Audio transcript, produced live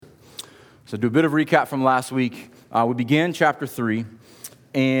So do a bit of recap from last week. We began chapter 3,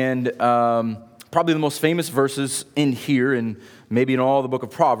 and probably the most famous verses in here, and maybe in all the book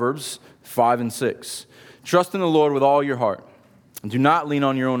of Proverbs, 5 and 6. Trust in the Lord with all your heart, and do not lean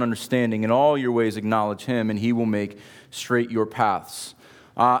on your own understanding. In all your ways acknowledge Him, and He will make straight your paths.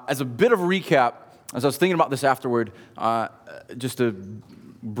 As a bit of a recap, as I was thinking about this afterward, just a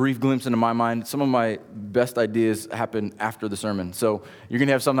brief glimpse into my mind, some of my best ideas happen after the sermon. So you're going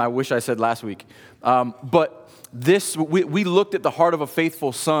to have something I wish I said last week. But we looked at the heart of a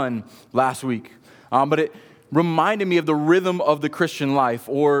faithful son last week. But it reminded me of the rhythm of the Christian life,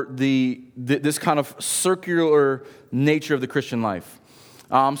 or this kind of circular nature of the Christian life.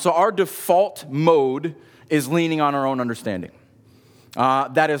 So our default mode is leaning on our own understanding.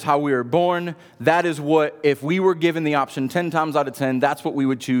 That is how we were born. That is what, if we were given the option 10 times out of 10, that's what we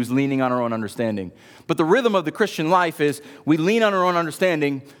would choose, leaning on our own understanding. But the rhythm of the Christian life is we lean on our own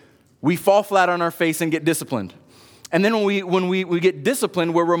understanding, we fall flat on our face and get disciplined. And then when we get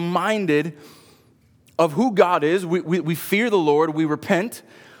disciplined, we're reminded of who God is. We fear the Lord, we repent,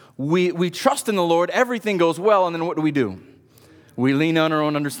 we trust in the Lord, everything goes well, and then what do? We lean on our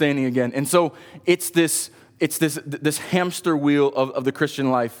own understanding again. And so it's this hamster wheel of the Christian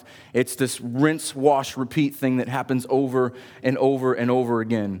life. It's this rinse, wash, repeat thing that happens over and over and over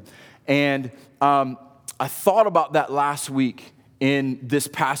again. And I thought about that last week in this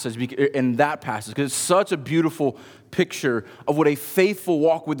passage, in that passage, because it's such a beautiful picture of what a faithful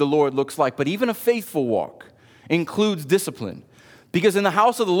walk with the Lord looks like. But even a faithful walk includes discipline. Because in the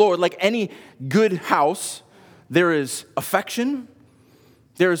house of the Lord, like any good house, there is affection,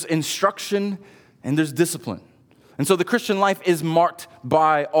 there's instruction, and there's discipline. And so the Christian life is marked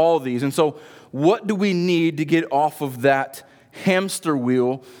by all these. And so what do we need to get off of that hamster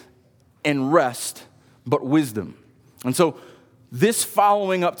wheel and rest but wisdom? And so this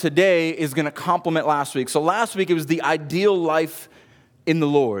following up today is going to complement last week. So last week it was the ideal life in the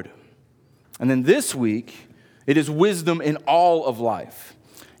Lord. And then this week it is wisdom in all of life.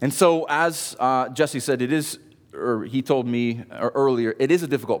 And so as Jesse said, he told me earlier, it is a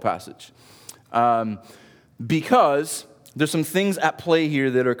difficult passage. Because there's some things at play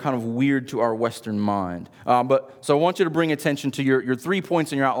here that are kind of weird to our Western mind. So I want you to bring attention to your 3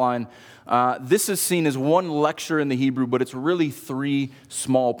 points in your outline. This is seen as one lecture in the Hebrew, but it's really 3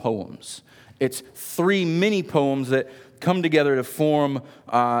 small poems. It's 3 mini poems that come together to form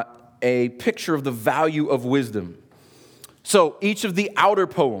a picture of the value of wisdom. So each of the outer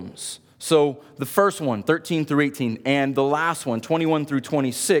poems, so the first one, 13 through 18, and the last one, 21 through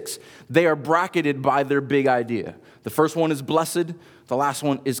 26, they are bracketed by their big idea. The first one is blessed, the last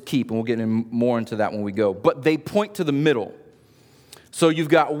one is keep, and we'll get more into that when we go. But they point to the middle. So you've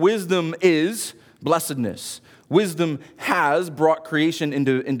got wisdom is blessedness. Wisdom has brought creation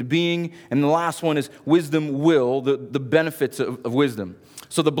into being, and the last one is wisdom will, the benefits of wisdom.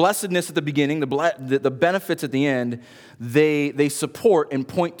 So the blessedness at the beginning, the benefits at the end, they support and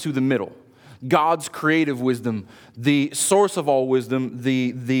point to the middle. God's creative wisdom, the source of all wisdom,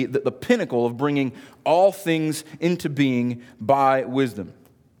 the pinnacle of bringing all things into being by wisdom.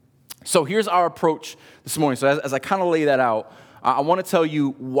 So here's our approach this morning. So as I kind of lay that out, I want to tell you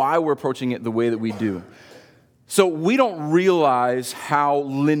why we're approaching it the way that we do. So we don't realize how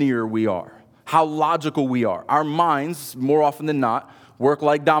linear we are, how logical we are. Our minds, more often than not, work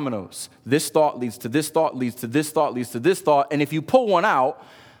like dominoes. This thought leads to this thought, leads to this thought, leads to this thought. And if you pull one out,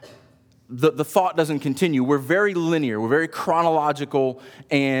 the thought doesn't continue. We're very linear. We're very chronological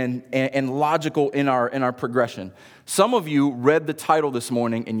and logical in our progression. Some of you read the title this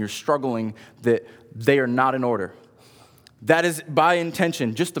morning and you're struggling that they are not in order. That is by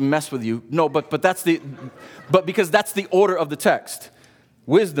intention, just to mess with you. No, but because that's the order of the text.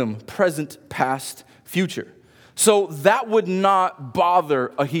 Wisdom, present, past, future. So that would not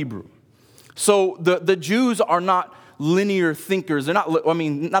bother a Hebrew. So the Jews are not linear thinkers. They're not,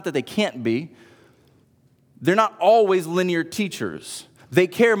 not that they can't be. They're not always linear teachers. They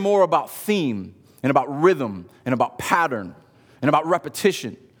care more about theme and about rhythm and about pattern and about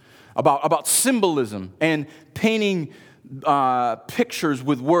repetition, about symbolism and painting pictures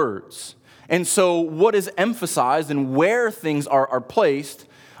with words. And so what is emphasized and where things are placed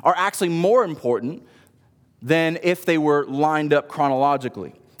are actually more important than if they were lined up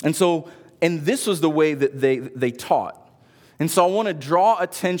chronologically. And this was the way that they taught. And so I want to draw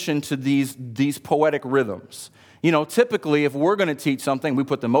attention to these poetic rhythms. You know, typically if we're going to teach something, we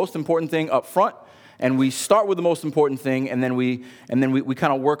put the most important thing up front, and we start with the most important thing, and then we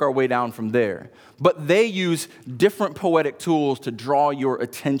kind of work our way down from there. But they use different poetic tools to draw your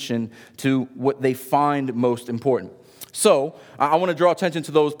attention to what they find most important. So I want to draw attention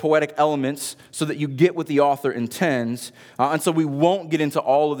to those poetic elements so that you get what the author intends. And so we won't get into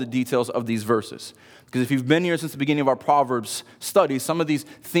all of the details of these verses. Because if you've been here since the beginning of our Proverbs study, some of these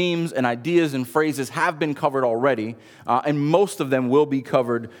themes and ideas and phrases have been covered already, and most of them will be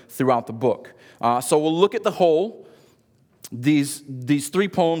covered throughout the book. So we'll look at the whole, these three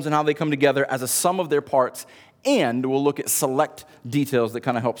poems and how they come together as a sum of their parts, and we'll look at select details that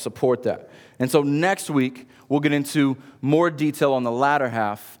kind of help support that. And so next week, we'll get into more detail on the latter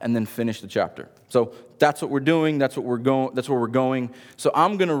half and then finish the chapter. So that's what we're doing. That's where we're going. So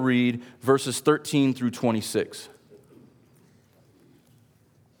I'm going to read verses 13 through 26.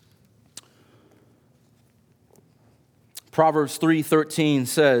 Proverbs 3:13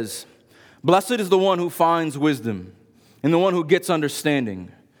 says, "Blessed is the one who finds wisdom and the one who gets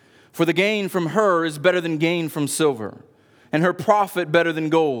understanding. For the gain from her is better than gain from silver, and her profit better than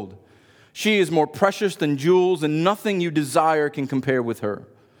gold. She is more precious than jewels, and nothing you desire can compare with her.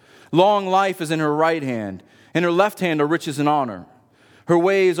 Long life is in her right hand, and her left hand are riches and honor. Her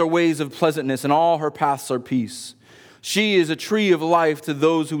ways are ways of pleasantness, and all her paths are peace. She is a tree of life to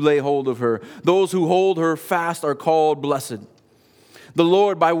those who lay hold of her. Those who hold her fast are called blessed. The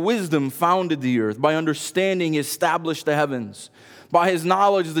Lord by wisdom founded the earth. By understanding he established the heavens. By his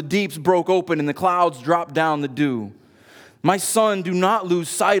knowledge the deeps broke open and the clouds dropped down the dew. My son, do not lose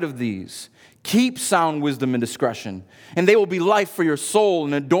sight of these. Keep sound wisdom and discretion, and they will be life for your soul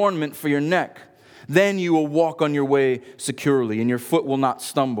and adornment for your neck. Then you will walk on your way securely, and your foot will not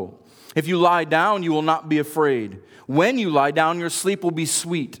stumble. If you lie down, you will not be afraid. When you lie down, your sleep will be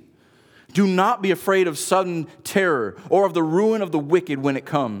sweet. Do not be afraid of sudden terror or of the ruin of the wicked when it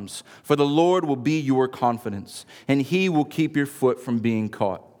comes, for the Lord will be your confidence, and he will keep your foot from being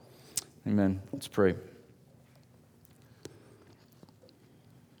caught." Amen. Let's pray.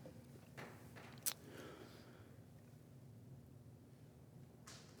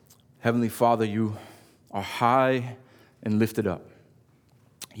 Heavenly Father, you are high and lifted up.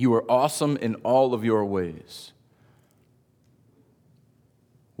 You are awesome in all of your ways.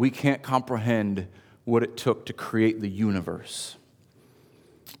 We can't comprehend what it took to create the universe.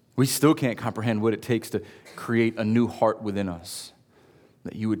 We still can't comprehend what it takes to create a new heart within us.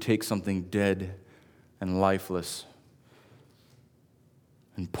 That you would take something dead and lifeless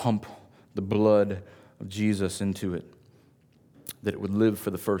and pump the blood of Jesus into it, that it would live for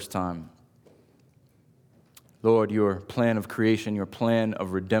the first time. Lord, your plan of creation, your plan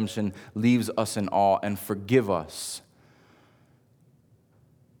of redemption leaves us in awe, and forgive us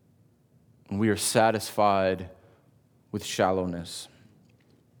when we are satisfied with shallowness.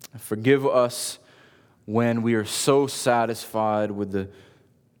 Forgive us when we are so satisfied with the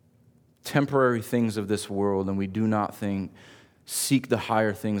temporary things of this world and we do not seek the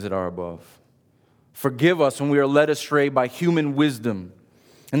higher things that are above. Forgive us when we are led astray by human wisdom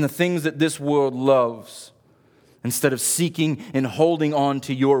and the things that this world loves, instead of seeking and holding on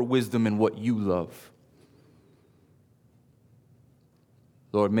to your wisdom and what you love.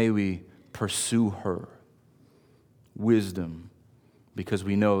 Lord, may we pursue her, wisdom, because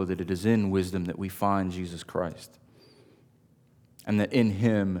we know that it is in wisdom that we find Jesus Christ, and that in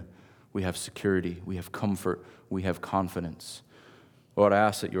him we have security, we have comfort, we have confidence. Lord, I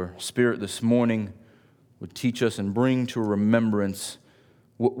ask that your Spirit this morning would teach us and bring to remembrance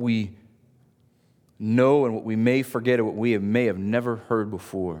what we know and what we may forget or what we may have never heard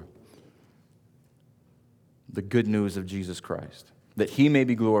before. The good news of Jesus Christ, that he may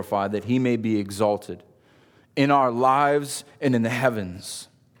be glorified, that he may be exalted in our lives and in the heavens.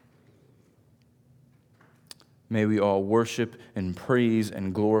 May we all worship and praise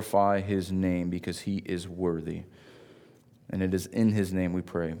and glorify his name because he is worthy. And it is in his name we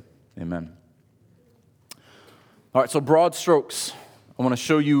pray. Amen. All right, so broad strokes. I want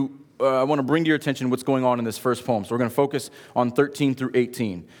to bring to your attention what's going on in this first poem. So we're going to focus on 13 through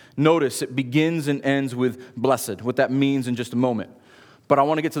 18. Notice it begins and ends with blessed, what that means in just a moment. But I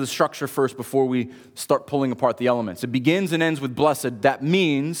want to get to the structure first before we start pulling apart the elements. It begins and ends with blessed. That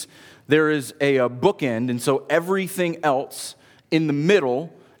means there is a bookend, and so everything else in the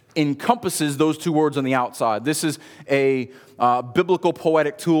middle encompasses those two words on the outside. This is a biblical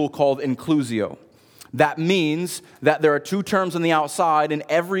poetic tool called inclusio. That means that there are two terms on the outside, and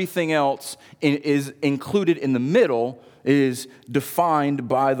everything else is included in the middle, is defined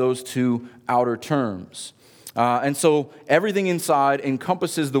by those two outer terms. And so everything inside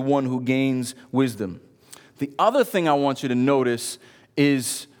encompasses the one who gains wisdom. The other thing I want you to notice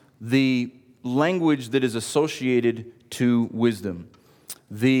is the language that is associated to wisdom.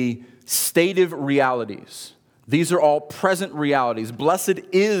 The stative realities. These are all present realities. Blessed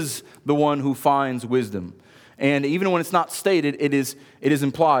is the one who finds wisdom. And even when it's not stated, it is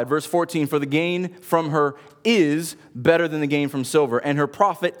implied. Verse 14, for the gain from her is better than the gain from silver, and her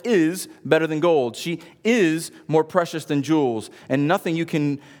profit is better than gold. She is more precious than jewels, and nothing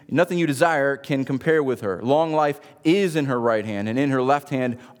you desire can compare with her. Long life is in her right hand, and in her left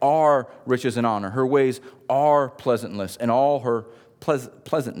hand are riches and honor. Her ways are pleasantness, and all her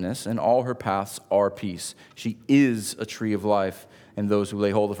pleasantness, and all her paths are peace. She is a tree of life, and those who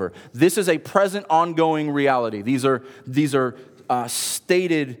lay hold of her. This is a present, ongoing reality. These are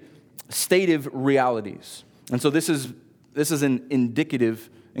stative realities. And so this is an indicative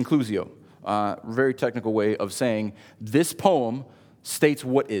inclusio, very technical way of saying this poem states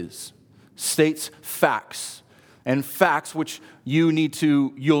what is, states facts, and facts which you'll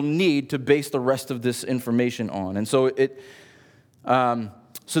need to base the rest of this information on. And so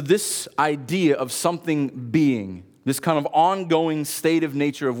so this idea of something being, this kind of ongoing state of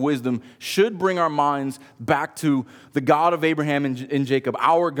nature of wisdom should bring our minds back to the God of Abraham and Jacob,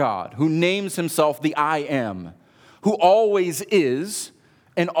 our God, who names himself the I Am, who always is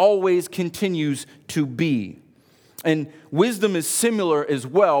and always continues to be. And wisdom is similar as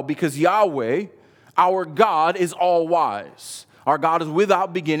well because Yahweh, our God, is all wise. Our God is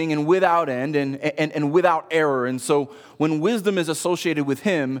without beginning and without end and without error. And so when wisdom is associated with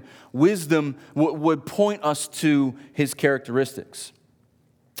him, wisdom would point us to his characteristics.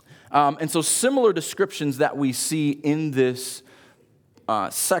 And so similar descriptions that we see in this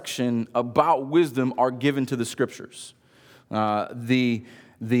section about wisdom are given to the scriptures.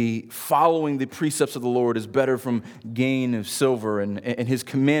 The following the precepts of the Lord is better from gain of silver, and his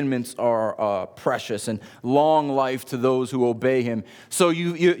commandments are precious, and long life to those who obey him. So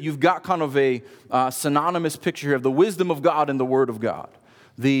you've got kind of a synonymous picture here of the wisdom of God and the word of God.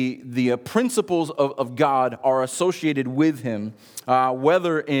 The principles of God are associated with him,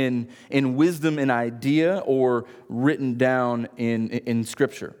 whether in wisdom and idea or written down in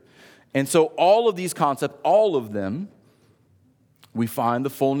Scripture. And so all of these concepts, all of them, we find the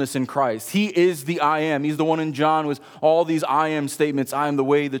fullness in Christ. He is the I Am. He's the one in John with all these I Am statements. I am the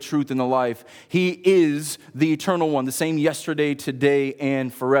way, the truth, and the life. He is the eternal one, the same yesterday, today,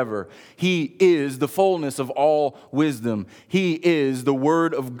 and forever. He is the fullness of all wisdom. He is the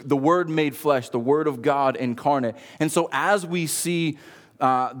Word made flesh, the Word of God incarnate. And so as we see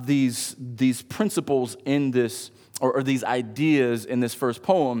these principles in this, or these ideas in this first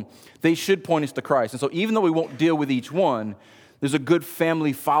poem, they should point us to Christ. And so even though we won't deal with each one, there's a good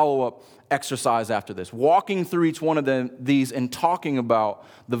family follow-up exercise after this, walking through each one of these and talking about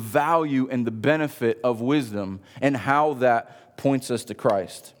the value and the benefit of wisdom and how that points us to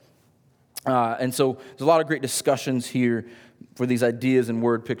Christ. And so there's a lot of great discussions here for these ideas and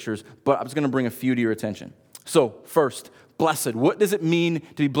word pictures, but I'm just going to bring a few to your attention. So first, blessed. What does it mean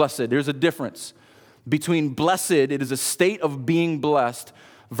to be blessed? There's a difference between blessed, it is a state of being blessed,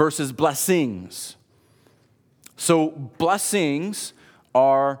 versus blessings. So blessings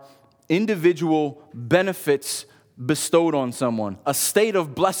are individual benefits bestowed on someone. A state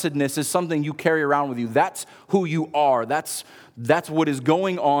of blessedness is something you carry around with you. That's who you are. That's what is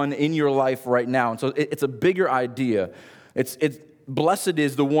going on in your life right now. And so it's a bigger idea. Blessed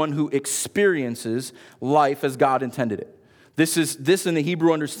is the one who experiences life as God intended it. This in the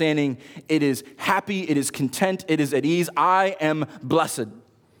Hebrew understanding, it is happy, it is content, it is at ease. I am blessed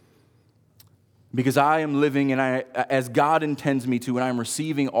because I am living as God intends me to, and I am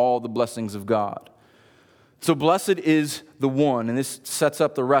receiving all the blessings of God. So blessed is the one, and this sets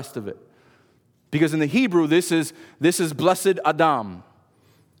up the rest of it. Because in the Hebrew, this is blessed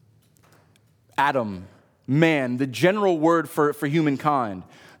Adam, man, the general word for humankind.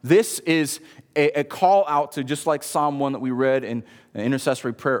 This is a call out to, just like Psalm 1 that we read in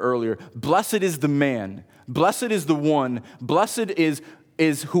intercessory prayer earlier, blessed is the man, blessed is the one, blessed is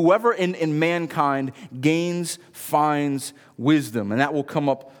whoever in mankind finds wisdom. And that will come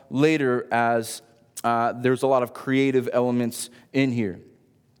up later as there's a lot of creative elements in here.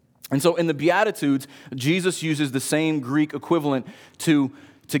 And so in the Beatitudes, Jesus uses the same Greek equivalent to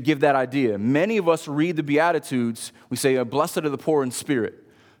give that idea. Many of us read the Beatitudes, we say, blessed are the poor in spirit.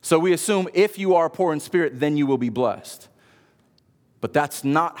 So we assume if you are poor in spirit, then you will be blessed. But that's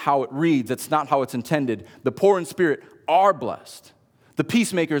not how it reads. That's not how it's intended. The poor in spirit are blessed. The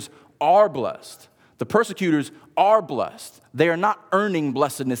peacemakers are blessed. The persecutors are blessed. They are not earning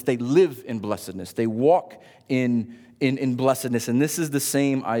blessedness. They live in blessedness. They walk in blessedness. And this is the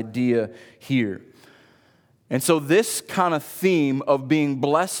same idea here. And so this kind of theme of being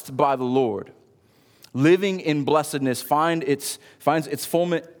blessed by the Lord, living in blessedness, finds its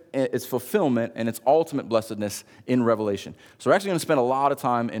its fulfillment and its ultimate blessedness in Revelation. So we're actually going to spend a lot of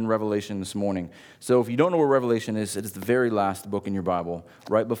time in Revelation this morning. So if you don't know where Revelation is, it is the very last book in your Bible,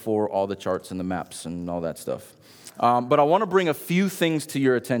 right before all the charts and the maps and all that stuff. But I want to bring a few things to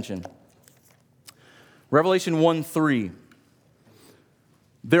your attention. Revelation 1:3.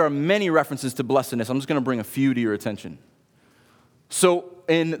 There are many references to blessedness. I'm just going to bring a few to your attention. So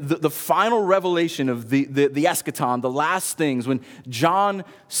in the final revelation of the eschaton, the last things, when John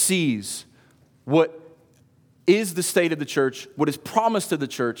sees what is the state of the church, what is promised to the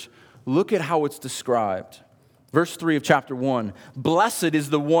church, look at how it's described. Verse 3 of chapter 1, blessed is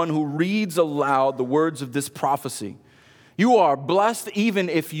the one who reads aloud the words of this prophecy. You are blessed even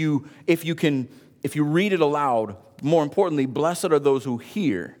if you read it aloud. More importantly, blessed are those who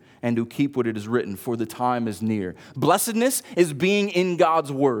hear and who keep what it is written, for the time is near. Blessedness is being in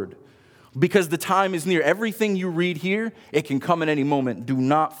God's word, because the time is near. Everything you read here, it can come at any moment. Do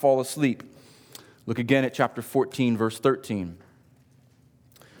not fall asleep. Look again at chapter 14, verse 13.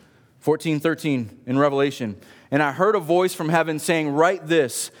 14:13 in Revelation. And I heard a voice from heaven saying, write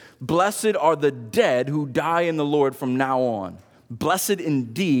this, blessed are the dead who die in the Lord from now on. Blessed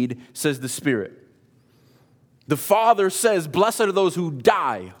indeed, says the Spirit. The Father says, blessed are those who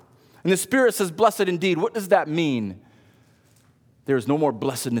die. And the Spirit says, blessed indeed. What does that mean? There is no more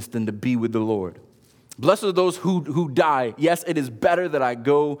blessedness than to be with the Lord. Blessed are those who die. Yes, it is better that I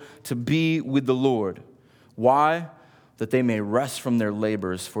go to be with the Lord. Why? That they may rest from their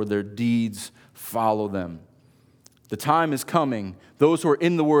labors, for their deeds follow them. The time is coming. Those who are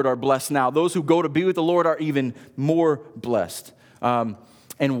in the Word are blessed now. Those who go to be with the Lord are even more blessed. And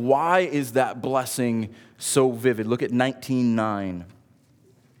why is that blessing so vivid? Look at 19:9.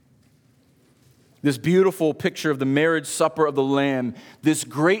 This beautiful picture of the marriage supper of the Lamb, this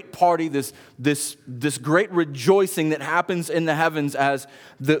great party, this great rejoicing that happens in the heavens as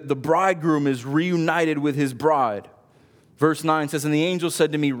the bridegroom is reunited with his bride. Verse 9 says, and the angel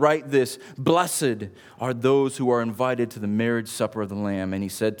said to me, write this, blessed are those who are invited to the marriage supper of the Lamb. And he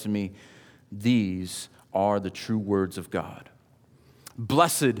said to me, these are the true words of God.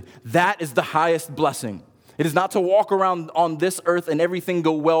 Blessed, that is the highest blessing. It is not to walk around on this earth and everything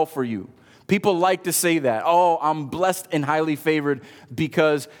go well for you. People like to say that. Oh, I'm blessed and highly favored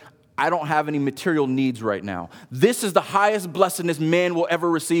because I don't have any material needs right now. This is the highest blessedness man will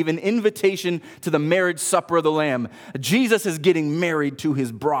ever receive, an invitation to the marriage supper of the Lamb. Jesus is getting married to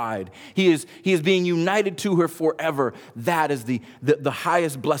his bride. He is being united to her forever. That is the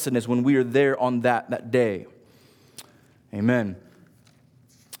highest blessedness when we are there on that day. Amen.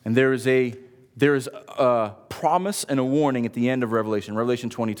 And there is a promise and a warning at the end of Revelation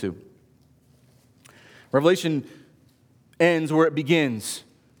 22. Revelation ends where it begins.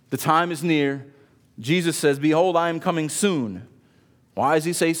 The time is near. Jesus says, behold, I am coming soon. Why does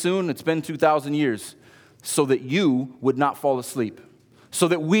he say soon? It's been 2,000 years. So that you would not fall asleep. So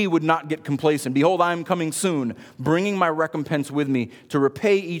that we would not get complacent. Behold, I am coming soon, bringing my recompense with me to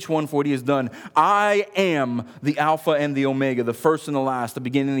repay each one for what he has done. I am the Alpha and the Omega, the first and the last, the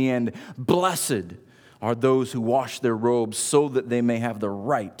beginning and the end. Blessed are those who wash their robes so that they may have the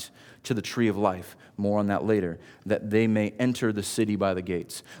right to the tree of life. More on that later. That they may enter the city by the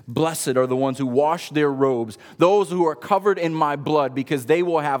gates. Blessed are the ones who wash their robes, those who are covered in my blood, because they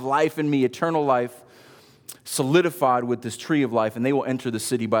will have life in me, eternal life, solidified with this tree of life, and they will enter the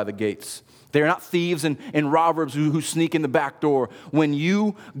city by the gates. They are not thieves and robbers who sneak in the back door. When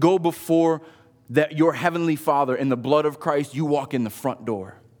you go before your heavenly Father in the blood of Christ, you walk in the front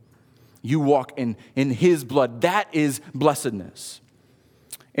door. You walk in his blood. That is blessedness.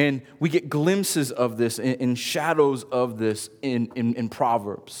 And we get glimpses of this in shadows of this in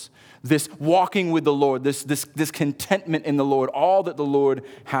Proverbs. This walking with the Lord, this contentment in the Lord, all that the Lord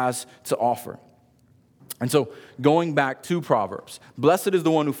has to offer. And so going back to Proverbs, blessed is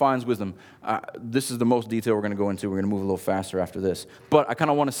the one who finds wisdom. This is the most detail we're going to go into. We're going to move a little faster after this. But I kind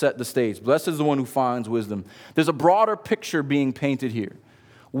of want to set the stage. Blessed is the one who finds wisdom. There's a broader picture being painted here.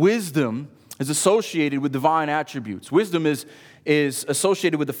 Wisdom is associated with divine attributes. Wisdom is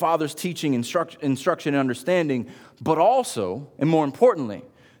associated with the Father's teaching, instruction, and understanding, but also, and more importantly,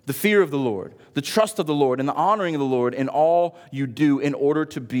 the fear of the Lord, the trust of the Lord, and the honoring of the Lord in all you do in order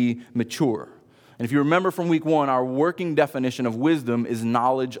to be mature. And if you remember from week 1, our working definition of wisdom is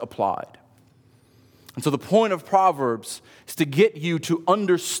knowledge applied. And so the point of Proverbs is to get you to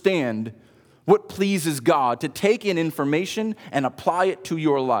understand what pleases God, to take in information and apply it to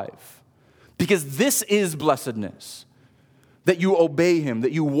your life. Because this is blessedness, that you obey him,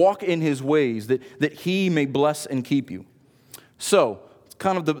 that you walk in his ways, that he may bless and keep you. So, it's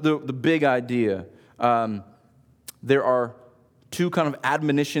kind of the big idea. There are two kind of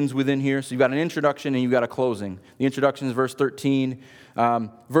admonitions within here. So you've got an introduction and you've got a closing. The introduction is verse 13.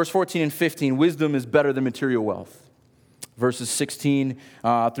 Verse 14 and 15, wisdom is better than material wealth. Verses 16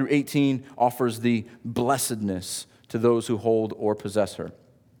 through 18 offers the blessedness to those who hold or possess her.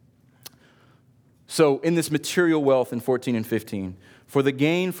 So in this material wealth in 14 and 15, for the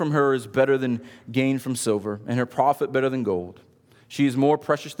gain from her is better than gain from silver, and her profit better than gold. She is more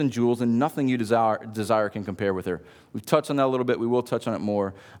precious than jewels, and nothing you desire can compare with her. We've touched on that a little bit. We will touch on it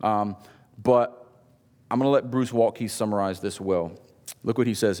more. But I'm going to let Bruce Waltke summarize this well. Look what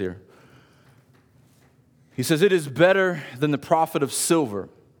he says here. He says, it is better than the profit of silver,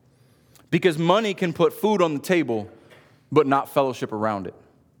 because money can put food on the table, but not fellowship around it.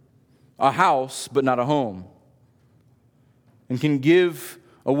 A house, but not a home. And can give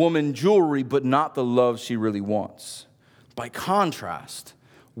a woman jewelry, but not the love she really wants. By contrast,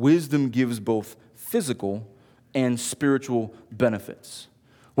 wisdom gives both physical and spiritual benefits.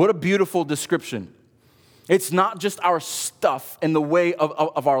 What a beautiful description. It's not just our stuff in the way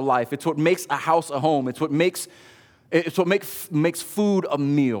of our life. It's what makes a house a home. It's what makes food a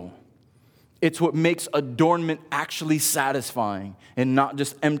meal. It's what makes adornment actually satisfying and not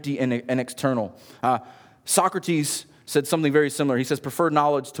just empty and external. Socrates said something very similar. He says, prefer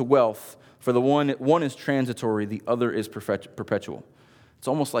knowledge to wealth, for the one is transitory, the other is perpetual. It's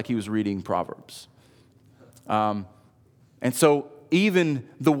almost like he was reading Proverbs. And so even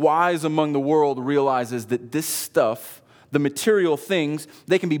the wise among the world realizes that this stuff, the material things,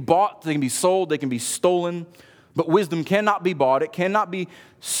 they can be bought, they can be sold, they can be stolen, but wisdom cannot be bought, it cannot be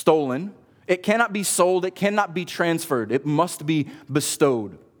stolen, it cannot be sold, it cannot be transferred. It must be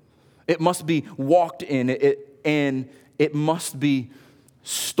bestowed. It must be walked in, and it must be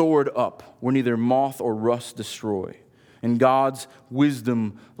stored up where neither moth or rust destroy. And God's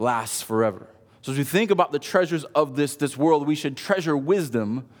wisdom lasts forever. So as we think about the treasures of this world, we should treasure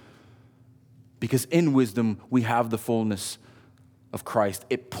wisdom, because in wisdom we have the fullness of Christ.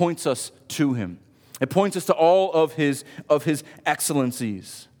 It points us to him. It points us to all of his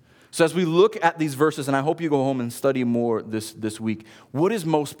excellencies. So as we look at these verses, and I hope you go home and study more this week, what is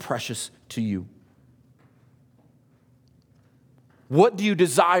most precious to you? What do you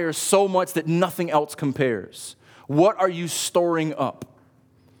desire so much that nothing else compares? What are you storing up?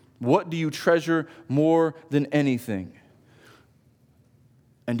 What do you treasure more than anything?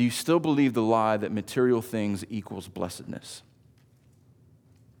 And do you still believe the lie that material things equals blessedness?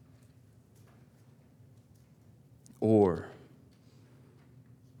 Or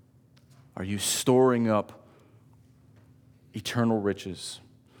are you storing up eternal riches?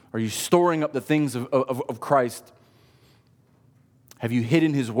 Are you storing up the things of Christ? Have you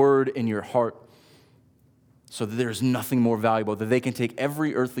hidden his word in your heart so that there's nothing more valuable, that they can take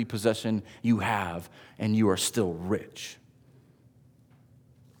every earthly possession you have and you are still rich?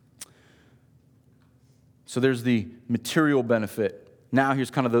 So there's the material benefit. Now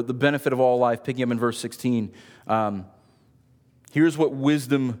here's kind of the benefit of all life, picking up in verse 16. Here's what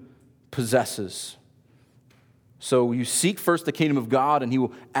wisdom possesses. So you seek first the kingdom of God, and he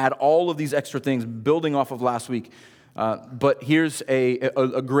will add all of these extra things, building off of last week. But here's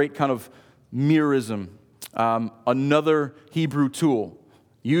a great kind of merism, another Hebrew tool,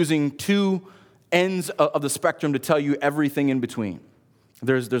 using two ends of the spectrum to tell you everything in between.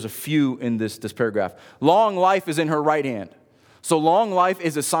 There's a few in this paragraph. Long life is in her right hand. So long life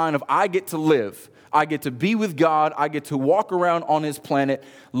is a sign of I get to live. I get to be with God. I get to walk around on his planet.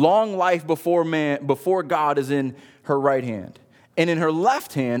 Long life before God is in her right hand. And in her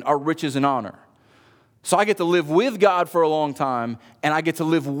left hand are riches and honor. So I get to live with God for a long time, and I get to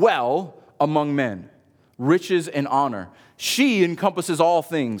live well among men. Riches and honor. She encompasses all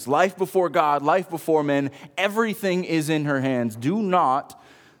things. Life before God, life before men. Everything is in her hands. Do not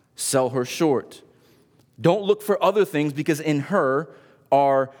sell her short. Don't look for other things, because in her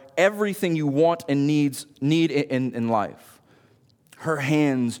are everything you want and need in life. Her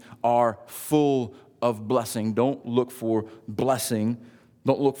hands are full of blessing. Don't look for blessing.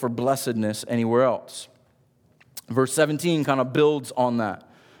 Don't look for blessedness anywhere else. Verse 17 kind of builds on that.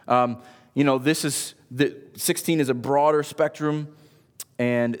 This is 16 is a broader spectrum,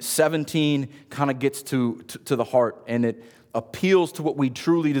 and 17 kind of gets to the heart, and it appeals to what we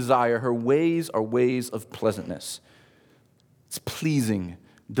truly desire. Her ways are ways of pleasantness. It's pleasing,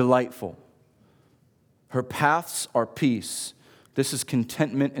 delightful. Her paths are peace. This is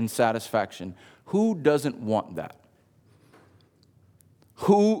contentment and satisfaction. Who doesn't want that?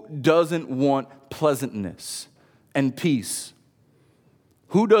 Who doesn't want pleasantness and peace?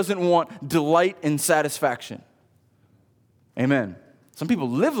 Who doesn't want delight and satisfaction? Amen. Some people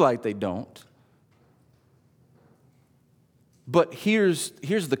live like they don't. But here's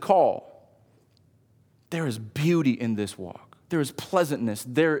the call. There is beauty in this walk. There is pleasantness.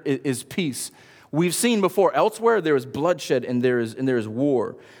 There is peace. We've seen before, elsewhere there is bloodshed and there is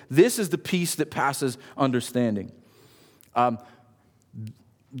war. This is the peace that passes understanding.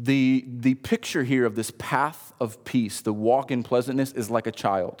 The picture here of this path of peace, the walk in pleasantness, is like a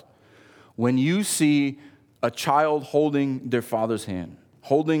child. When you see a child holding their father's hand,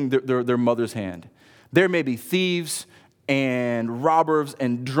 holding their mother's hand, there may be thieves and robbers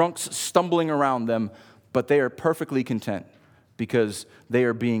and drunks stumbling around them, but they are perfectly content because they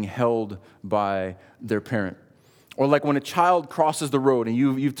are being held by their parent. Or like when a child crosses the road and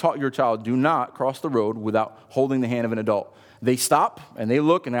you've taught your child, do not cross the road without holding the hand of an adult. They stop and they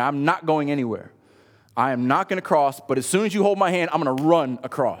look and I'm not going anywhere. I am not going to cross, but as soon as you hold my hand, I'm going to run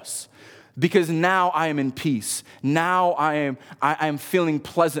across. Because now I am in peace. Now I am feeling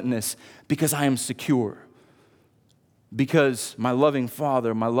pleasantness because I am secure. Because my loving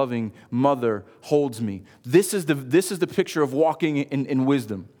father, my loving mother holds me. This is the picture of walking in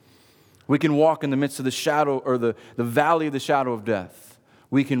wisdom. We can walk in the midst of the shadow or the valley of the shadow of death.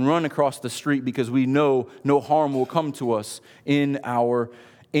 We can run across the street because we know no harm will come to us in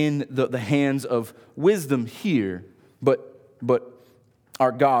the hands of wisdom here, but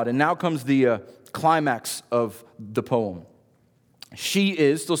our God. And now comes the climax of the poem. She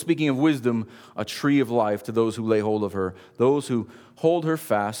is, still speaking of wisdom, a tree of life to those who lay hold of her. Those who hold her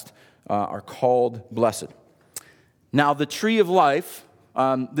fast are called blessed. Now, the tree of life,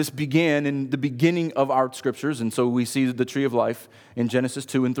 this began in the beginning of our scriptures, and so we see the tree of life in Genesis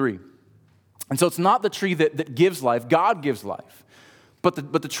 2 and 3. And so it's not the tree that gives life. God gives life. But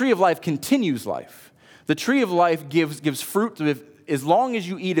the tree of life continues life. The tree of life gives fruit. As long as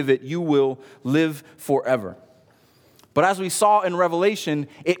you eat of it, you will live forever. But as we saw in Revelation,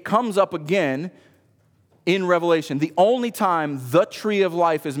 it comes up again in Revelation. The only time the tree of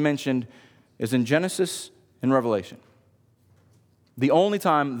life is mentioned is in Genesis and Revelation. The only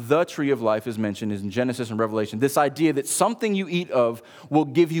time the tree of life is mentioned is in Genesis and Revelation. This idea that something you eat of will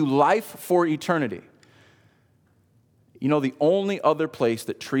give you life for eternity. You know the only other place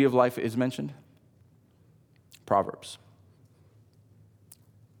that tree of life is mentioned? Proverbs.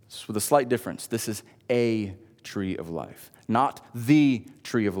 With a slight difference. This is a tree of life, not the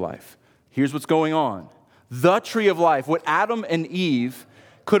tree of life. Here's what's going on. The tree of life, what Adam and Eve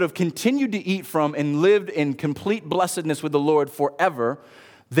could have continued to eat from and lived in complete blessedness with the Lord forever,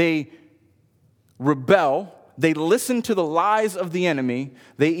 they rebel, they listen to the lies of the enemy,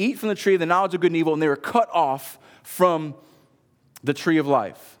 they eat from the tree of the knowledge of good and evil, and they were cut off from the tree of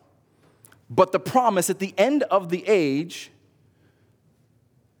life. But the promise at the end of the age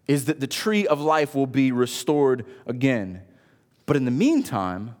is that the tree of life will be restored again. But in the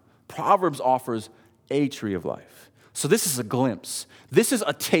meantime, Proverbs offers a tree of life. So this is a glimpse. This is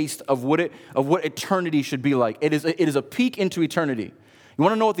a taste of what eternity should be like. It is a peek into eternity. You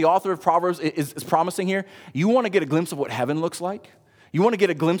want to know what the author of Proverbs is promising here? You want to get a glimpse of what heaven looks like? You want to get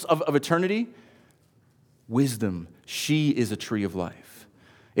a glimpse of eternity? Wisdom, she is a tree of life.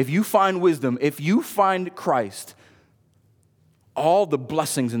 If you find wisdom, if you find Christ, all the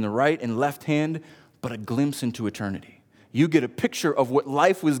blessings in the right and left hand, but a glimpse into eternity. You get a picture of what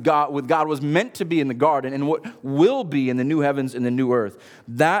life with God was meant to be in the garden and what will be in the new heavens and the new earth.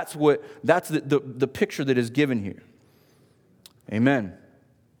 That's the picture that is given here. Amen.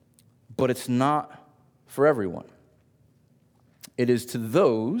 But it's not for everyone. It is to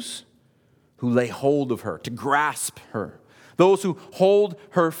those who lay hold of her, to grasp her. Those who hold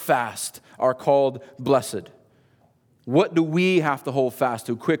her fast are called blessed. What do we have to hold fast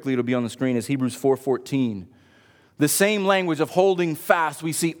to? Quickly, it'll be on the screen, is Hebrews 4:14. The same language of holding fast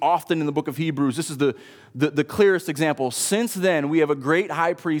we see often in the book of Hebrews. This is the clearest example. Since then, we have a great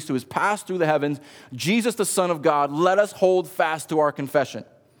high priest who has passed through the heavens, Jesus, the Son of God. Let us hold fast to our confession.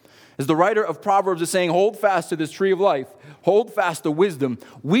 As the writer of Proverbs is saying, hold fast to this tree of life. Hold fast to wisdom.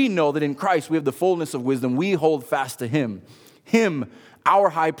 We know that in Christ we have the fullness of wisdom. We hold fast to Him. Him, our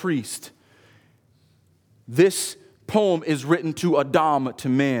high priest. This poem is written to Adam, to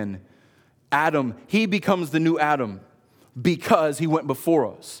man. Adam, he becomes the new Adam because he went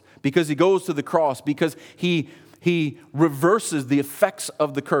before us, because he goes to the cross, because he reverses the effects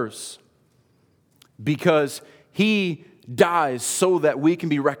of the curse, because he dies so that we can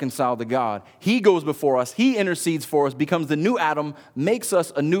be reconciled to God. He goes before us, he intercedes for us, becomes the new Adam, makes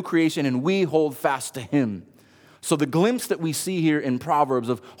us a new creation, and we hold fast to him. So the glimpse that we see here in Proverbs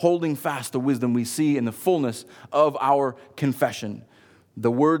of holding fast to wisdom, we see in the fullness of our confession. The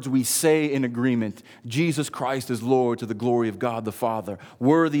words we say in agreement, Jesus Christ is Lord to the glory of God the Father.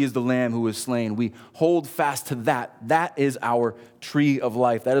 Worthy is the Lamb who is slain. We hold fast to that. That is our tree of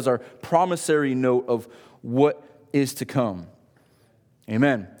life. That is our promissory note of what is to come.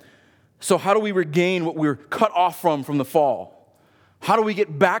 Amen. So how do we regain what we're cut off from the fall? How do we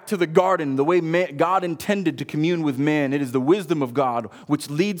get back to the garden the way God intended to commune with man? It is the wisdom of God, which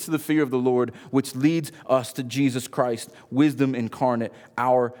leads to the fear of the Lord, which leads us to Jesus Christ, wisdom incarnate,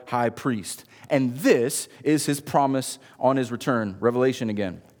 our high priest. And this is his promise on his return. Revelation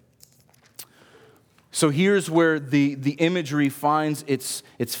again. So here's where the imagery finds its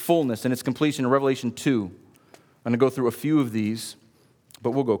fullness and its completion in Revelation 2. I'm going to go through a few of these,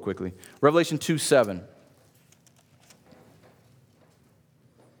 but we'll go quickly. Revelation 2:7.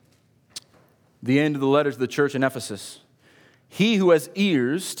 The end of the letter to the church in Ephesus. He who has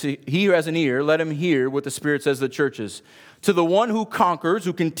an ear, let him hear what the Spirit says to the churches. To the one who conquers,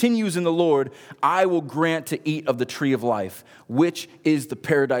 who continues in the Lord, I will grant to eat of the tree of life, which is the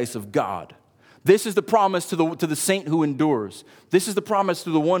paradise of God. This is the promise to the saint who endures. This is the promise to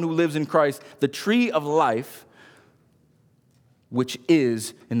the one who lives in Christ, the tree of life, which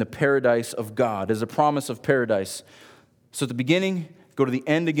is in the paradise of God. Is a promise of paradise. So at the beginning, go to the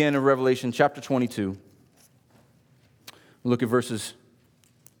end again of Revelation chapter 22. Look at verses.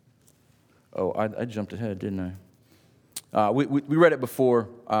 Oh, I jumped ahead, didn't I? We read it before.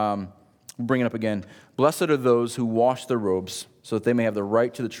 We'll bring it up again. Blessed are those who wash their robes, so that they may have the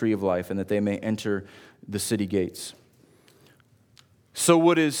right to the tree of life and that they may enter the city gates. So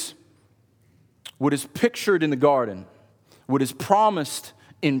what is pictured in the garden, what is promised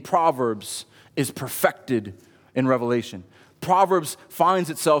in Proverbs, is perfected in Revelation. Proverbs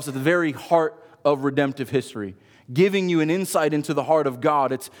finds itself at the very heart of redemptive history, giving you an insight into the heart of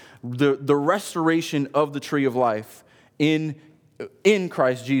God. It's the restoration of the tree of life in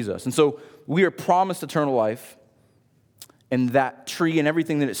Christ Jesus. And so we are promised eternal life, and that tree and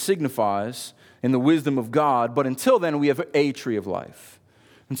everything that it signifies in the wisdom of God. But until then, we have a tree of life.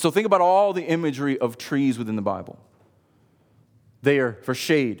 And so think about all the imagery of trees within the Bible. They are for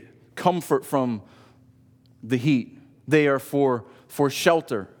shade, comfort from the heat. They are for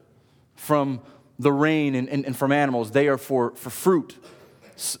shelter from the rain and from animals. They are for fruit,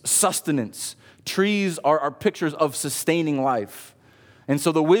 sustenance. Trees are pictures of sustaining life. And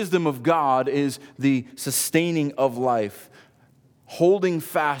so the wisdom of God is the sustaining of life. Holding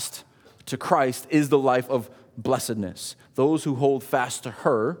fast to Christ is the life of blessedness. Those who hold fast to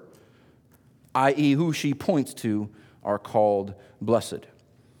her, i.e. who she points to, are called blessed.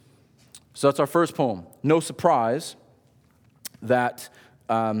 So that's our first poem. No surprise that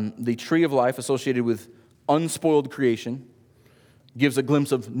the tree of life associated with unspoiled creation gives a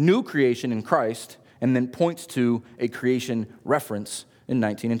glimpse of new creation in Christ and then points to a creation reference in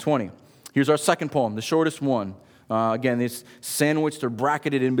 19 and 20. Here's our second poem, the shortest one. Again, it's sandwiched or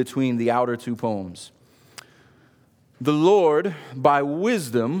bracketed in between the outer two poems. The Lord, by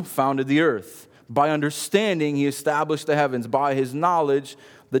wisdom, founded the earth. By understanding, he established the heavens. By his knowledge,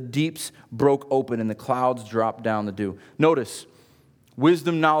 the deeps broke open and the clouds dropped down the dew. Notice,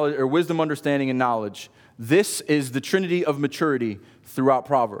 wisdom, knowledge, or wisdom, understanding, and knowledge. This is the trinity of maturity throughout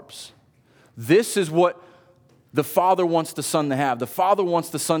Proverbs. This is what the Father wants the Son to have. The Father wants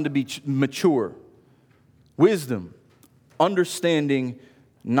the Son to be mature. Wisdom, understanding,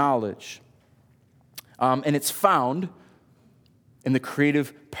 knowledge. And it's found in the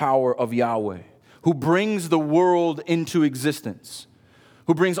creative power of Yahweh, who brings the world into existence,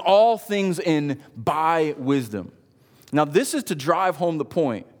 who brings all things in by wisdom. Now, this is to drive home the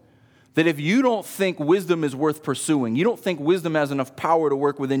point that if you don't think wisdom is worth pursuing, you don't think wisdom has enough power to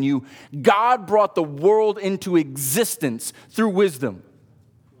work within you, God brought the world into existence through wisdom.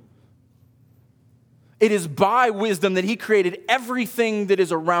 It is by wisdom that he created everything that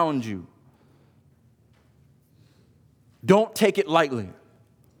is around you. Don't take it lightly.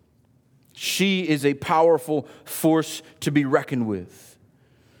 She is a powerful force to be reckoned with.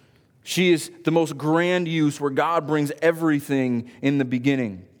 She is the most grand use where God brings everything in the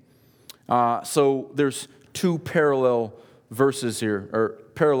beginning. So there's two parallel verses here, or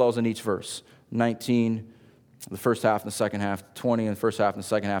parallels in each verse. 19, the first half and the second half. 20 in the first half and the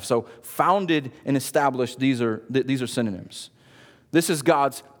second half. So founded and established, these are synonyms. This is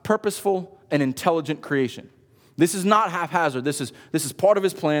God's purposeful and intelligent creation. This is not haphazard. This is part of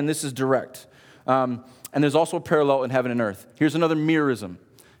his plan. This is direct. And there's also a parallel in heaven and earth. Here's another merism.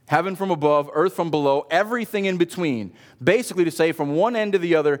 Heaven from above, earth from below, everything in between. Basically to say from one end to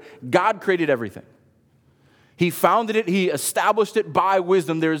the other, God created everything. He founded it. He established it by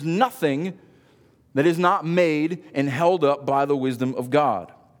wisdom. There is nothing that is not made and held up by the wisdom of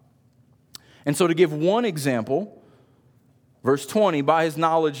God. And so to give one example, verse 20, by his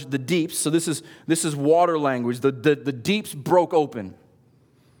knowledge, the deeps, so this is water language, the deeps broke open.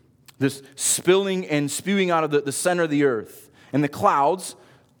 This spilling and spewing out of the center of the earth. And the clouds,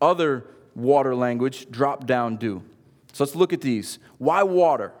 other water language, dropped down dew. So let's look at these. Why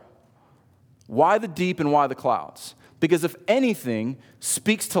water? Why the deep and why the clouds? Because if anything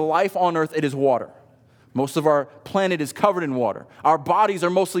speaks to life on earth, it is water. Most of our planet is covered in water. Our bodies are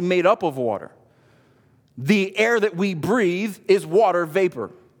mostly made up of water. The air that we breathe is water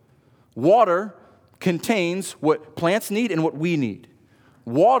vapor. Water contains what plants need and what we need.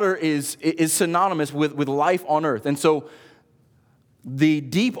 Water is synonymous with life on earth. And so the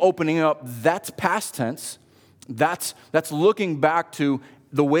deep opening up, that's past tense. That's looking back to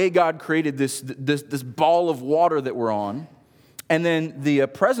the way God created this ball of water that we're on. And then the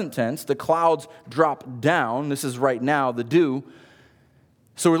present tense, the clouds drop down. This is right now, the dew.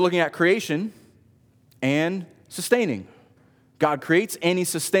 So we're looking at creation and sustaining. God creates and he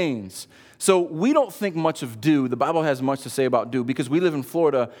sustains. So we don't think much of dew. The Bible has much to say about dew because we live in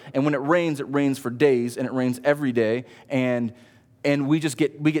Florida, and when it rains for days, and it rains every day, and we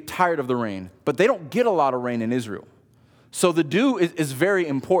get tired of the rain. But they don't get a lot of rain in Israel. So the dew is very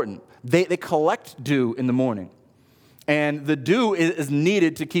important. They collect dew in the morning. And the dew is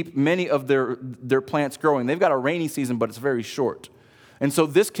needed to keep many of their plants growing. They've got a rainy season, but it's very short. And so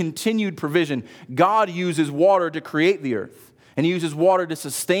this continued provision, God uses water to create the earth. And he uses water to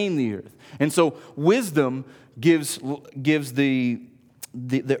sustain the earth. And so wisdom gives the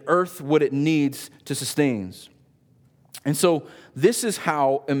earth what it needs to sustain. And so this is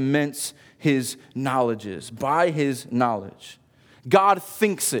how immense his knowledge is, by his knowledge. God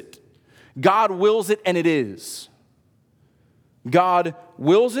thinks it. God wills it, and it is. God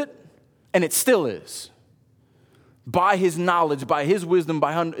wills it, and it still is. By his knowledge, by his wisdom,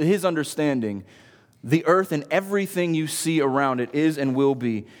 by his understanding, the earth and everything you see around it is and will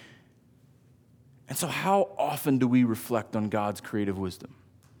be. And so how often do we reflect on God's creative wisdom?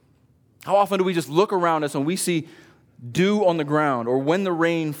 How often do we just look around us and we see dew on the ground, or when the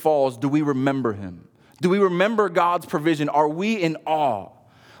rain falls, do we remember him? Do we remember God's provision? Are we in awe?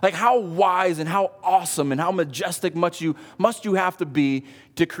 Like, how wise and how awesome and how majestic must you have to be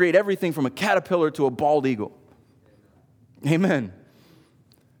to create everything from a caterpillar to a bald eagle? Amen.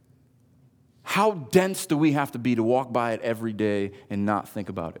 How dense do we have to be to walk by it every day and not think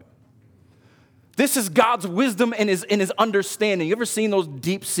about it? This is God's wisdom and his understanding. You ever seen those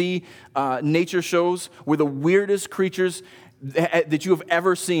deep sea nature shows where the weirdest creatures that you have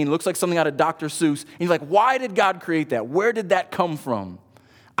ever seen looks like something out of Dr. Seuss? And you're like, why did God create that? Where did that come from?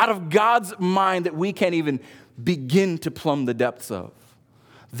 Out of God's mind that we can't even begin to plumb the depths of.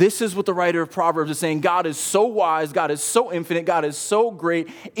 This is what the writer of Proverbs is saying. God is so wise. God is so infinite. God is so great.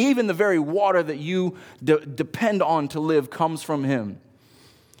 Even the very water that you depend on to live comes from him.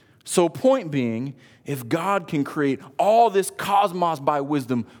 So point being, if God can create all this cosmos by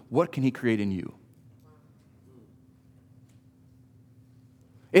wisdom, what can he create in you?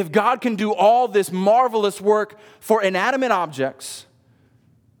 If God can do all this marvelous work for inanimate objects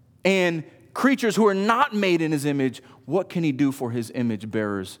and creatures who are not made in his image, what can he do for his image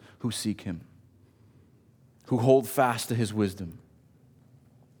bearers who seek him, who hold fast to his wisdom?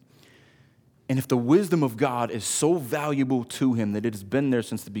 And if the wisdom of God is so valuable to him that it has been there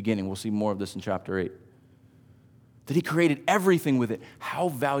since the beginning, we'll see more of this in chapter 8, that he created everything with it, how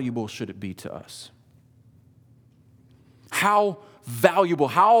valuable should it be to us? How valuable,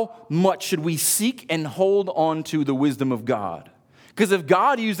 how much should we seek and hold on to the wisdom of God? Because if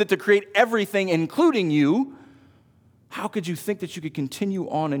God used it to create everything, including you, how could you think that you could continue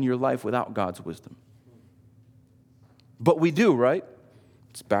on in your life without God's wisdom? But we do, right?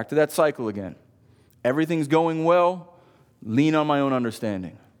 It's back to that cycle again. Everything's going well, lean on my own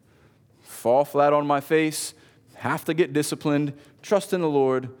understanding. Fall flat on my face, have to get disciplined, trust in the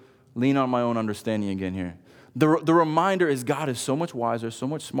Lord, lean on my own understanding again here. The reminder is God is so much wiser, so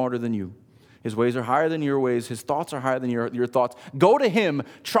much smarter than you. His ways are higher than your ways. His thoughts are higher than your thoughts. Go to him.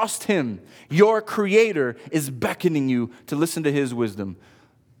 Trust him. Your creator is beckoning you to listen to his wisdom.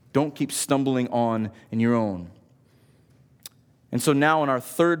 Don't keep stumbling on in your own. And so now in our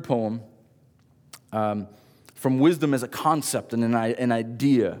third poem, from wisdom as a concept and an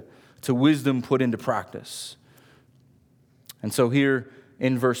idea to wisdom put into practice. And so here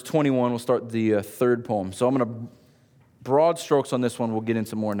in verse 21, we'll start the third poem. So I'm going to broad strokes on this one. We'll get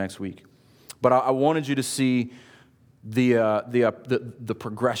into more next week. But I wanted you to see the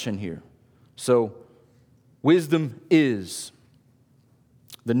progression here. So wisdom is.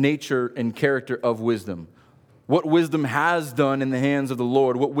 the nature and character of wisdom. What wisdom has done in the hands of the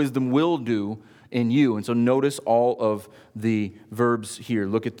Lord, what wisdom will do in you. And so notice all of the verbs here.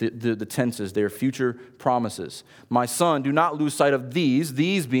 Look at the tenses. They are future promises. My son, do not lose sight of these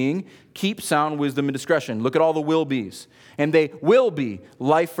being keep sound wisdom and discretion. Look at all the will be's. And they will be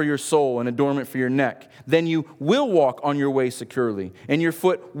life for your soul and adornment for your neck. Then you will walk on your way securely, and your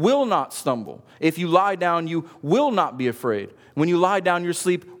foot will not stumble. If you lie down, you will not be afraid. When you lie down, your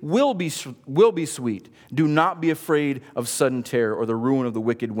sleep will be sweet. Do not be afraid of sudden terror or the ruin of the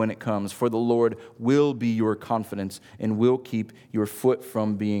wicked when it comes, for the Lord will be your confidence and will keep your foot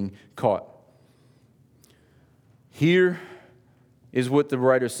from being caught. Here is what the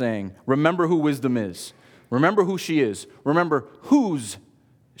writer's saying. Remember who wisdom is. Remember who she is. Remember whose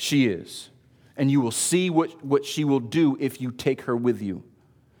she is. And you will see what she will do if you take her with you.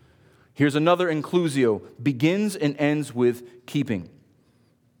 Here's another inclusio. Begins and ends with keeping.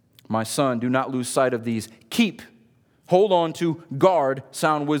 My son, do not lose sight of these. Keep, hold on to, guard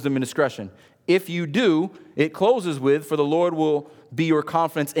sound wisdom and discretion. If you do, it closes with, for the Lord will be your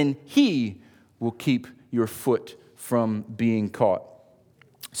confidence, and He will keep your foot from being caught.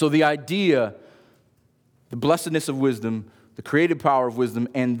 So the idea, the blessedness of wisdom, the creative power of wisdom,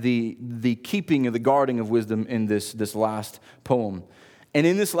 and the keeping and the guarding of wisdom in this last poem. And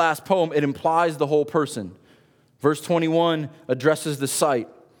in this last poem, it implies the whole person. Verse 21 addresses the sight.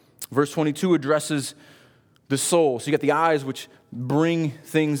 Verse 22 addresses the soul. So you got the eyes, which bring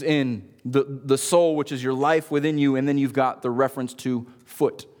things in. The soul, which is your life within you. And then you've got the reference to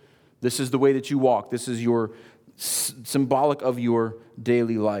foot. This is the way that you walk. This is your symbolic of your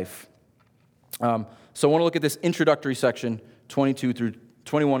daily life. So I want to look at this introductory section, 22 through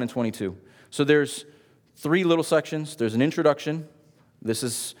 21 and 22. So there's 3 little sections. There's an introduction. This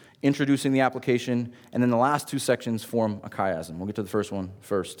is introducing the application. And then the last 2 sections form a chiasm. We'll get to the first one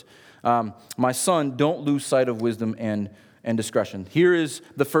first. My son, don't lose sight of wisdom and discretion. Here is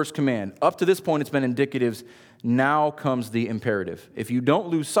the first command. Up to this point, it's been indicatives. Now comes the imperative. If you don't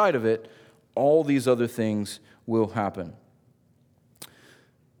lose sight of it, all these other things will happen.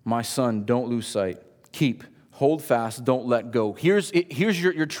 My son, don't lose sight. Keep, hold fast, don't let go. Here's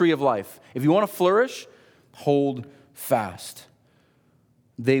your tree of life. If you want to flourish, hold fast.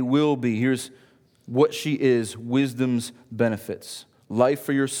 They will be. Here's what she is, wisdom's benefits. Life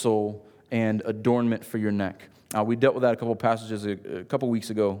for your soul and adornment for your neck. We dealt with that a couple of passages a couple weeks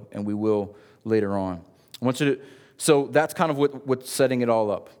ago, and we will later on. So that's kind of what's setting it all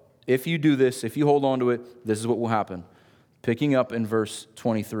up. If you do this, if you hold on to it, this is what will happen. Picking up in verse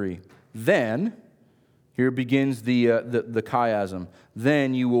 23. Then, here begins the chiasm.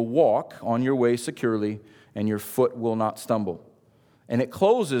 Then you will walk on your way securely, and your foot will not stumble. And it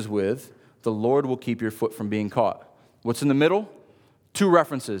closes with, the Lord will keep your foot from being caught. What's in the middle? 2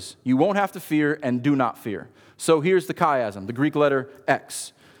 references. You won't have to fear and do not fear. So here's the chiasm, the Greek letter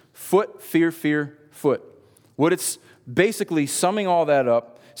X. Foot, fear, fear, foot. What it's basically summing all that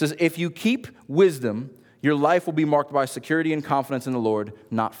up, says if you keep wisdom, your life will be marked by security and confidence in the Lord,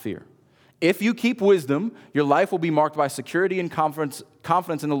 not fear. If you keep wisdom, your life will be marked by security and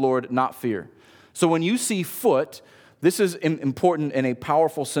confidence in the Lord, not fear. So when you see foot, this is important and a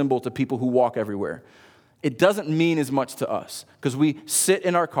powerful symbol to people who walk everywhere. It doesn't mean as much to us because we sit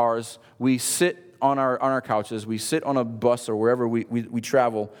in our cars, we sit on our couches, we sit on a bus or wherever we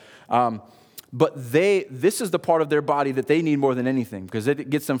travel. But this is the part of their body that they need more than anything because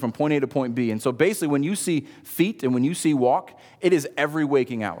it gets them from point A to point B. And so basically when you see feet and when you see walk, it is every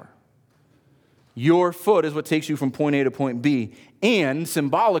waking hour. Your foot is what takes you from point A to point B. And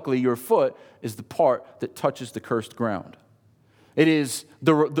symbolically, your foot is the part that touches the cursed ground. It is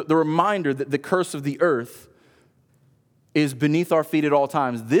the reminder that the curse of the earth is beneath our feet at all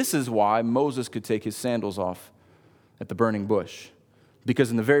times. This is why Moses could take his sandals off at the burning bush.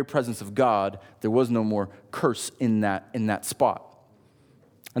 Because in the very presence of God, there was no more curse in that spot.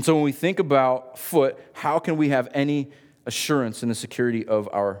 And so when we think about foot, how can we have any assurance in the security of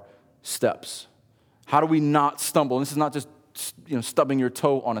our steps? How do we not stumble? And this is not just stubbing your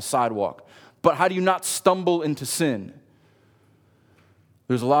toe on a sidewalk. But how do you not stumble into sin?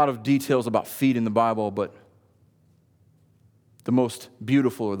 There's a lot of details about feet in the Bible, but the most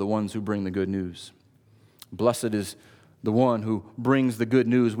beautiful are the ones who bring the good news. Blessed is the one who brings the good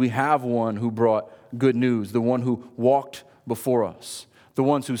news. We have one who brought good news, the one who walked before us, the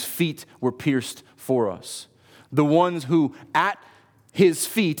ones whose feet were pierced for us, the ones who at his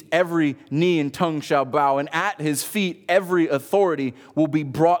feet every knee and tongue shall bow, and at his feet every authority will be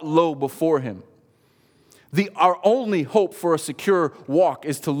brought low before him. Our only hope for a secure walk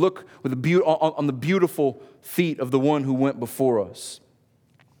is to look on the beautiful feet of the one who went before us.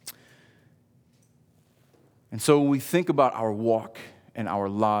 And so when we think about our walk and our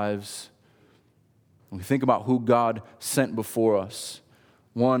lives, when we think about who God sent before us,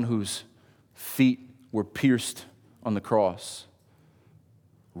 one whose feet were pierced on the cross,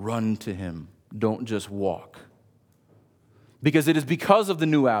 run to him. Don't just walk. Because it is because of the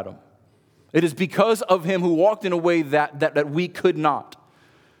new Adam. It is because of him who walked in a way that we could not,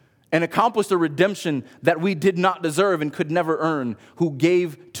 and accomplished a redemption that we did not deserve and could never earn, who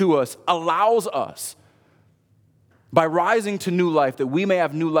gave to us, allows us, by rising to new life, that we may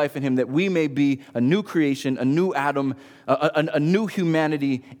have new life in him, that we may be a new creation, a new Adam, a new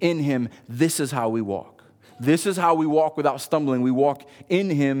humanity in him. This is how we walk. This is how we walk without stumbling. We walk in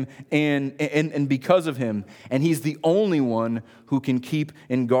him and because of him. And he's the only one who can keep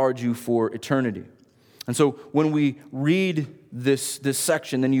and guard you for eternity. And so when we read this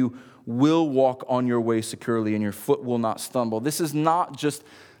section, then you will walk on your way securely and your foot will not stumble. This is not just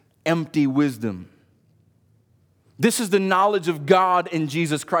empty wisdom. This is the knowledge of God in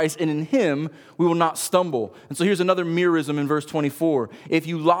Jesus Christ, and in him we will not stumble. And so here's another merism in verse 24. If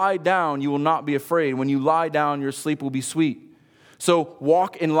you lie down, you will not be afraid. When you lie down, your sleep will be sweet. So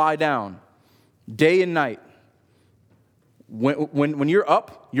walk and lie down, day and night. When you're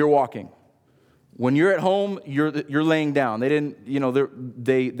up, you're walking. When you're at home, you're laying down. They didn't,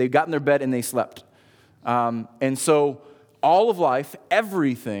 they got in their bed and they slept. And so all of life,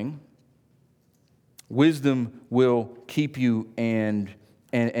 everything, wisdom will keep you and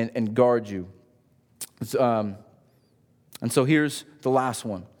guard you. And so here's the last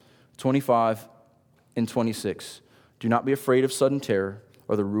one, 25 and 26. Do not be afraid of sudden terror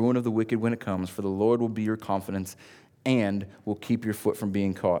or the ruin of the wicked when it comes, for the Lord will be your confidence and will keep your foot from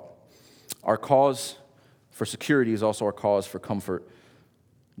being caught. Our cause for security is also our cause for comfort.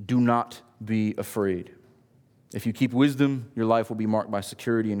 Do not be afraid. If you keep wisdom, your life will be marked by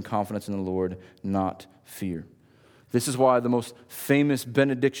security and confidence in the Lord, not fear. This is why the most famous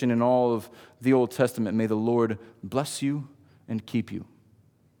benediction in all of the Old Testament, may the Lord bless you and keep you.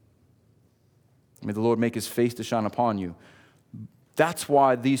 May the Lord make his face to shine upon you. That's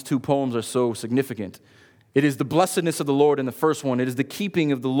why these two poems are so significant. It is the blessedness of the Lord in the first one. It is the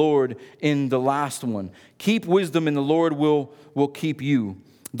keeping of the Lord in the last one. Keep wisdom and the Lord will keep you.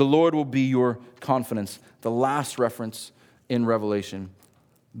 The Lord will be your confidence. The last reference in Revelation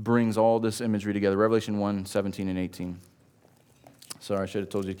brings all this imagery together. Revelation 1, 17 and 18. Sorry, I should have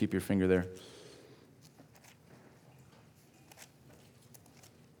told you to keep your finger there.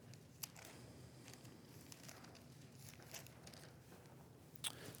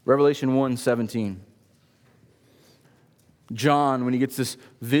 Revelation 1, 17. John, when he gets this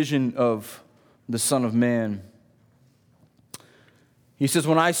vision of the Son of Man, he says,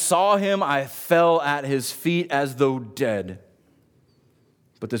 when I saw him, I fell at his feet as though dead.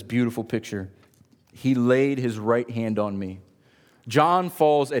 But this beautiful picture, he laid his right hand on me. John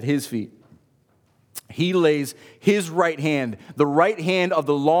falls at his feet. He lays his right hand, the right hand of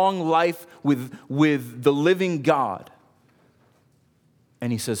the long life with the living God.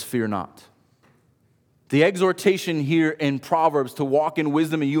 And he says, fear not. The exhortation here in Proverbs to walk in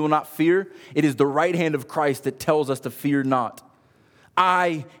wisdom and you will not fear, it is the right hand of Christ that tells us to fear not.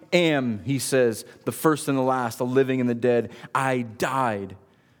 I am, he says, the first and the last, the living and the dead. I died,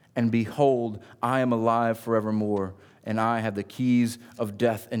 and behold, I am alive forevermore, and I have the keys of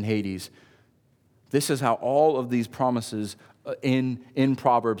death and Hades. This is how all of these promises in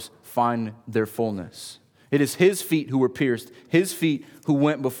Proverbs find their fullness. It is his feet who were pierced, his feet who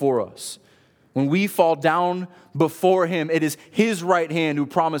went before us. When we fall down before him, it is his right hand who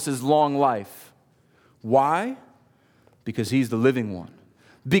promises long life. Why? Because he's the living one.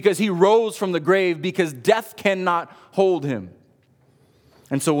 Because he rose from the grave, because death cannot hold him.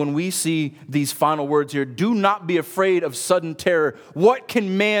 And so when we see these final words here, do not be afraid of sudden terror. What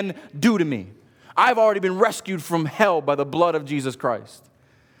can man do to me? I've already been rescued from hell by the blood of Jesus Christ.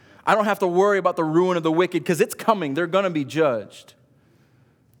 I don't have to worry about the ruin of the wicked because it's coming. They're going to be judged.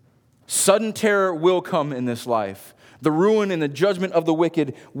 Sudden terror will come in this life. The ruin and the judgment of the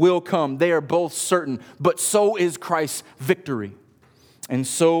wicked will come. They are both certain, but so is Christ's victory. And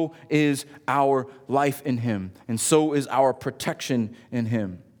so is our life in him. And so is our protection in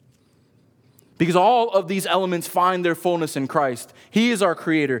him. Because all of these elements find their fullness in Christ. He is our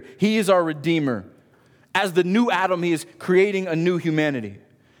creator. He is our redeemer. As the new Adam, he is creating a new humanity.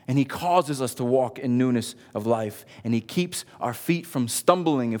 And he causes us to walk in newness of life. And he keeps our feet from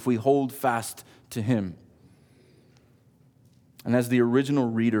stumbling if we hold fast to him. And as the original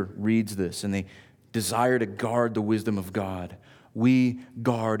reader reads this and they desire to guard the wisdom of God, we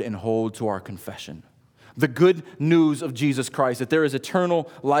guard and hold to our confession. The good news of Jesus Christ, that there is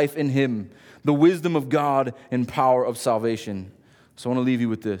eternal life in him, the wisdom of God and power of salvation. So I want to leave you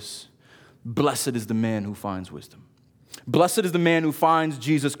with this. Blessed is the man who finds wisdom. Blessed is the man who finds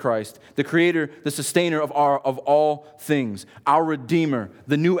Jesus Christ, the creator, the sustainer of all things, our Redeemer,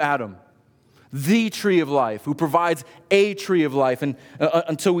 the new Adam, the tree of life, who provides a tree of life and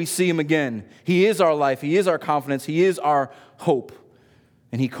until we see him again. He is our life. He is our confidence. He is our hope.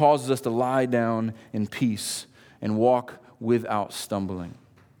 And he causes us to lie down in peace and walk without stumbling.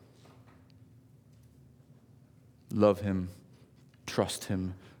 Love him, trust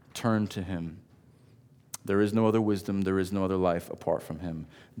him, turn to him. There is no other wisdom, there is no other life apart from him.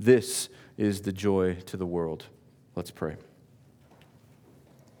 This is the joy to the world. Let's pray.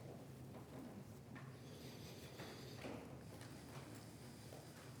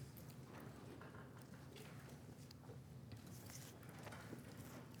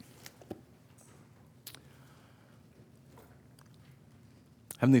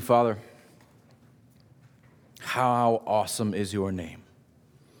 Heavenly Father, how awesome is your name.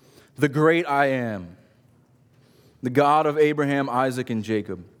 The great I am, the God of Abraham, Isaac, and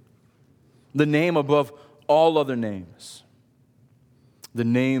Jacob, the name above all other names, the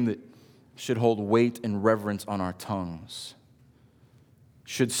name that should hold weight and reverence on our tongues,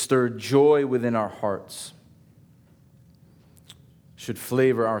 should stir joy within our hearts, should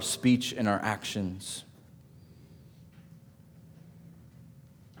flavor our speech and our actions.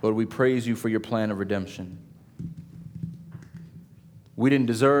 Lord, we praise you for your plan of redemption. We didn't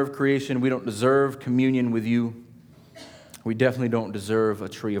deserve creation. We don't deserve communion with you. We definitely don't deserve a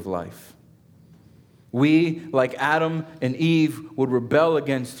tree of life. We, like Adam and Eve, would rebel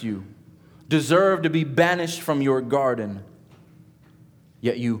against you, deserve to be banished from your garden.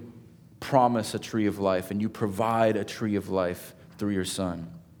 Yet you promise a tree of life, and you provide a tree of life through your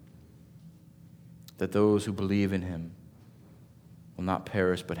Son, that those who believe in him will not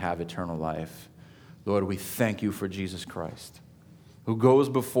perish but have eternal life. Lord, we thank you for Jesus Christ, who goes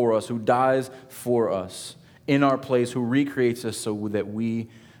before us, who dies for us in our place, who recreates us so that we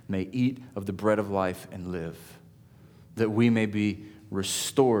may eat of the bread of life and live, that we may be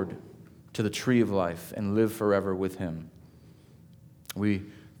restored to the tree of life and live forever with him. We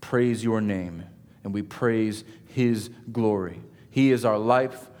praise your name and we praise his glory. He is our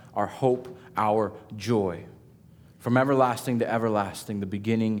life, our hope, our joy. From everlasting to everlasting, the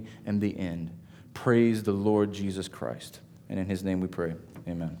beginning and the end. Praise the Lord Jesus Christ. And in his name we pray.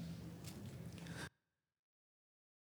 Amen.